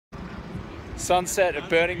Sunset at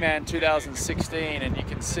Burning Man 2016, and you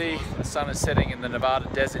can see the sun is setting in the Nevada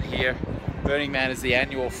desert here. Burning Man is the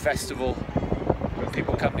annual festival where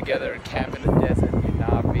people come together and camp in the desert in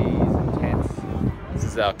RVs and tents. This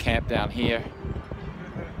is our camp down here.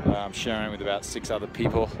 I'm sharing with about 6 other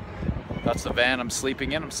people. That's the van I'm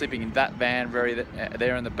sleeping in. I'm sleeping in that van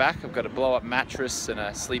there in the back. I've got a blow-up mattress and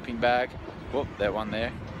a sleeping bag. Whoop, that one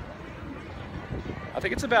there. I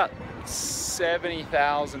think it's about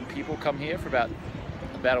 70,000 people come here for about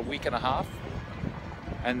a week and a half.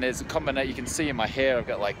 And there's a combination, you can see in my hair, I've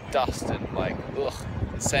got like dust and like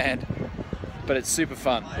sand, but it's super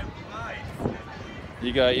fun.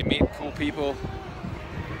 You meet cool people.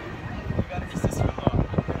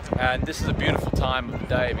 And this is a beautiful time of the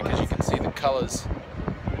day because you can see the colors.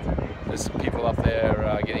 There's some people up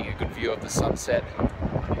there getting a good view of the sunset.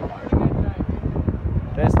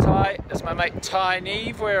 There's Ty, there's my mate Ty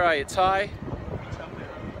Neve. Where are you, Ty?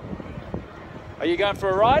 Are you going for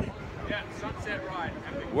a ride? Yeah, sunset ride.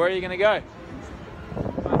 Where are you going to go?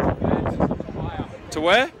 To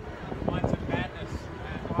where? Minds of Madness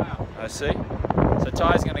and Fire. I see. So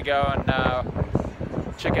Ty's going to go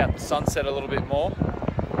and check out the sunset a little bit more.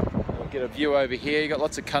 We'll get a view over here. You got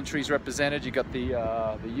lots of countries represented. You got the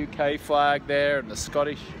UK flag there and the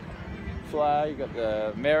Scottish flag. You got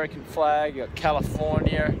the American flag. You got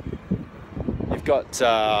California. You've got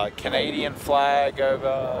Canadian flag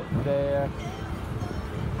over there.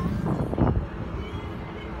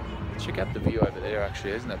 Check out the view over there.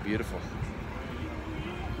 Actually, isn't that beautiful?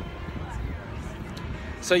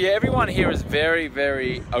 So yeah, everyone here is very,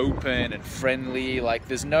 very open and friendly. Like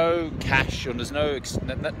there's no cash or there's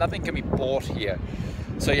nothing can be bought here.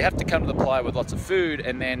 So you have to come to the playa with lots of food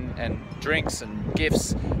and drinks and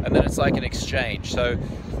gifts, and then it's like an exchange. So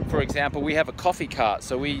for example, we have a coffee cart.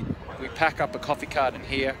 So we pack up a coffee cart in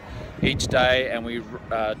here each day, and we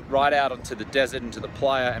ride out onto the desert, into the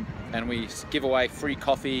playa, and we give away free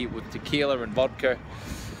coffee with tequila and vodka.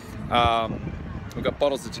 We've got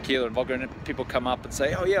bottles of tequila and vodka, and people come up and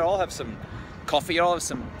say, oh yeah, I'll have some coffee, I'll have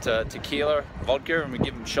some tequila, vodka, and we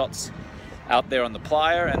give them shots out there on the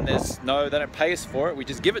playa, and they don't pay us for it, we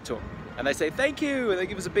just give it to them. And they say, thank you, and they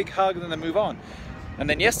give us a big hug, and then they move on. And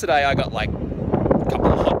then yesterday I got like a couple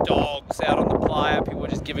of hot dogs out on the playa, people were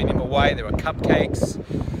just giving them away, there were cupcakes,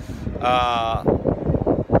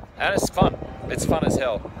 and it's fun as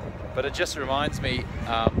hell. But it just reminds me,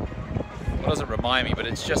 well, it doesn't remind me, but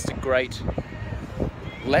it's just a great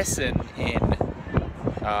lesson in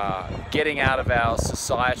getting out of our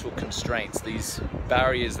societal constraints, these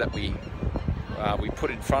barriers that we put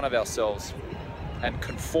in front of ourselves, and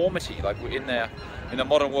conformity. Like we're in the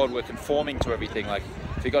modern world, we're conforming to everything. Like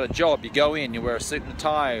if you got a job, you go in, you wear a suit and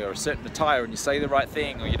tie or a certain attire, and you say the right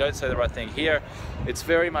thing or you don't say the right thing. Here, it's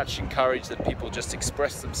very much encouraged that people just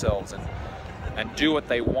express themselves and do what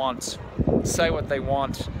they want, say what they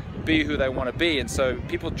want, be who they want to be. And so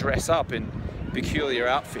people dress up in peculiar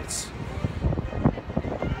outfits,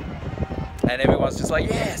 and everyone's just like,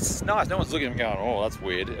 yes, nice. No one's looking at them going, oh, that's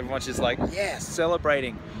weird. Everyone's just like, yes,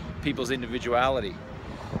 celebrating people's individuality.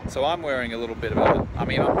 So I'm wearing a little bit of I'm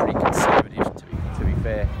pretty conservative to be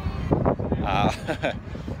fair,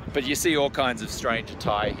 but you see all kinds of strange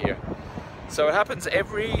attire here. So it happens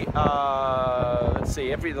every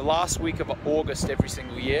the last week of August every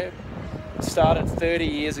single year. Started 30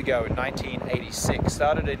 years ago in 1986.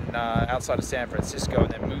 Started in outside of San Francisco,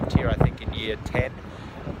 and then moved here I think in year 10,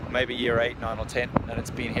 maybe year 8, 9 or 10, and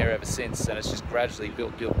it's been here ever since, and it's just gradually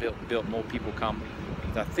built. More people come.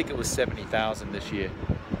 I think it was 70,000 this year.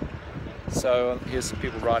 So here's some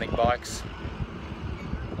people riding bikes.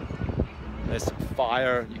 There's some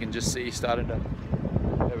fire, you can just see starting to,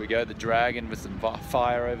 there we go, the dragon with some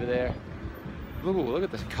fire over there. Ooh, look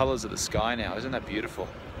at the colors of the sky now, isn't that beautiful?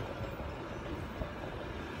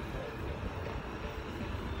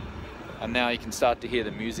 And now you can start to hear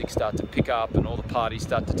the music start to pick up and all the parties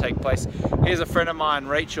start to take place. Here's a friend of mine,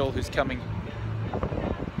 Rachel, who's coming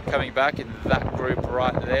back in that group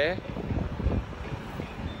right there.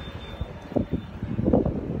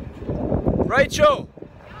 Rachel!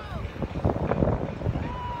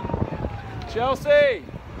 Chelsea!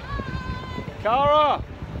 Cara!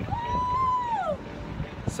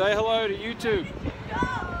 Say hello to YouTube.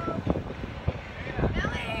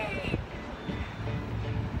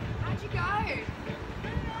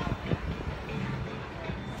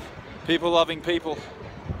 People loving people.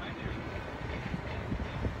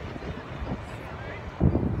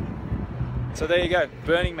 So there you go,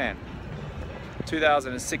 Burning Man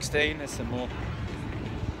 2016. There's some more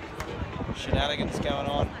shenanigans going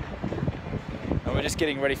on. And we're just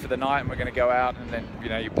getting ready for the night, and we're going to go out and then,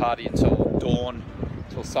 you party until dawn.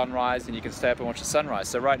 till sunrise, and you can stay up and watch the sunrise.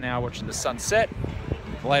 So right now, watching the sunset.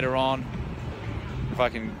 Later on, if I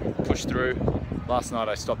can push through. Last night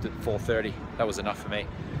I stopped at 4:30. That was enough for me.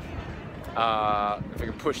 If I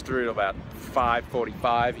can push through to about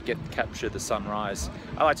 5:45, you get to capture the sunrise.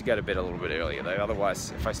 I like to go to bed a little bit earlier though.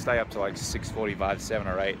 Otherwise, if I stay up to like 6:45, 7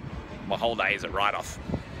 or 8, my whole day is a write-off.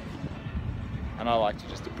 And I like to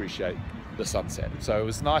just appreciate the sunset. So it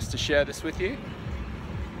was nice to share this with you.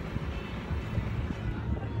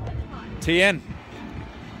 TN.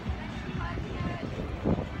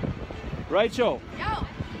 Rachel. Yo.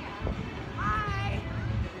 Hi.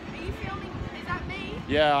 Are you filming? Is that me?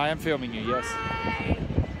 Yeah, I am filming you, yes. Hi.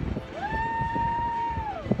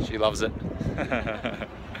 She loves it.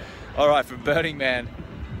 All right, from Burning Man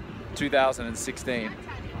 2016.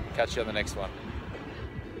 Catch you on the next one.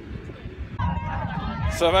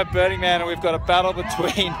 So I'm at Burning Man and we've got a battle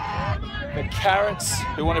between the carrots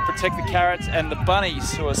who want to protect the carrots and the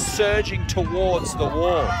bunnies who are surging towards the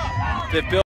wall. They've built